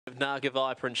Naga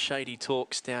Viper and Shady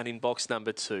Talks down in box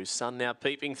number 2. Sun now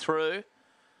peeping through.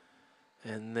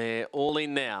 And they're all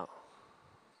in now.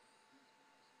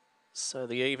 So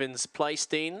the evens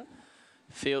placed in.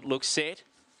 Field looks set.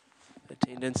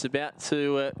 Attendants about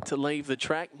to leave the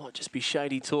track. Might just be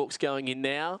Shady Talks going in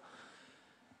now.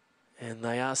 And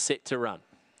they are set to run.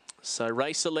 So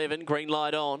race 11, green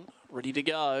light on, ready to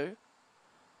go.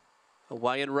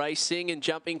 Away and racing and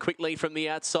jumping quickly from the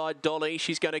outside, Dolly.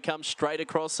 She's going to come straight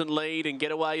across and lead and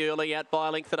get away early out by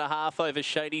a length and a half over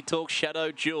Shady Talk, Shadow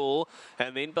Jewel.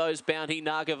 And then Bo's Bounty,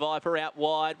 Naga Viper out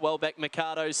wide. Well back,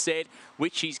 Mikado set.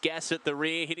 Witchy's Gas at the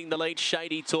rear, hitting the lead.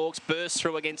 Shady Talks bursts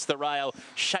through against the rail.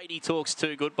 Shady Talks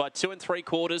too good by 2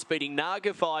 3/4, beating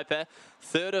Naga Viper.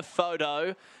 Third of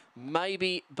Photo.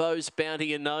 Maybe Bo's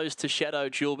Bounty and nose to Shadow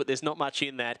Jewel, but there's not much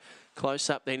in that. Close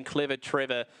up then, Clever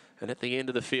Trevor. And at the end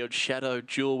of the field, Shadow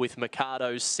Jewel with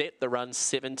Mikado set. The run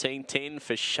 17:10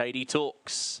 for Shady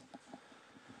Talks.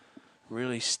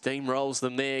 Really steamrolls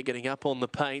them there, getting up on the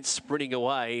paint, sprinting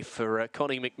away for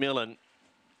Connie McMillan.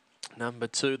 Number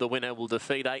 2, the winner, will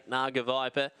defeat 8 Naga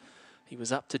Viper. He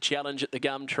was up to challenge at the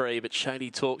Gumtree, but Shady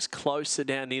Talks closer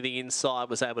down near the inside,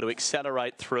 was able to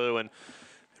accelerate through and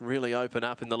really open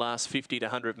up in the last 50 to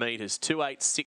 100 metres. 2.86.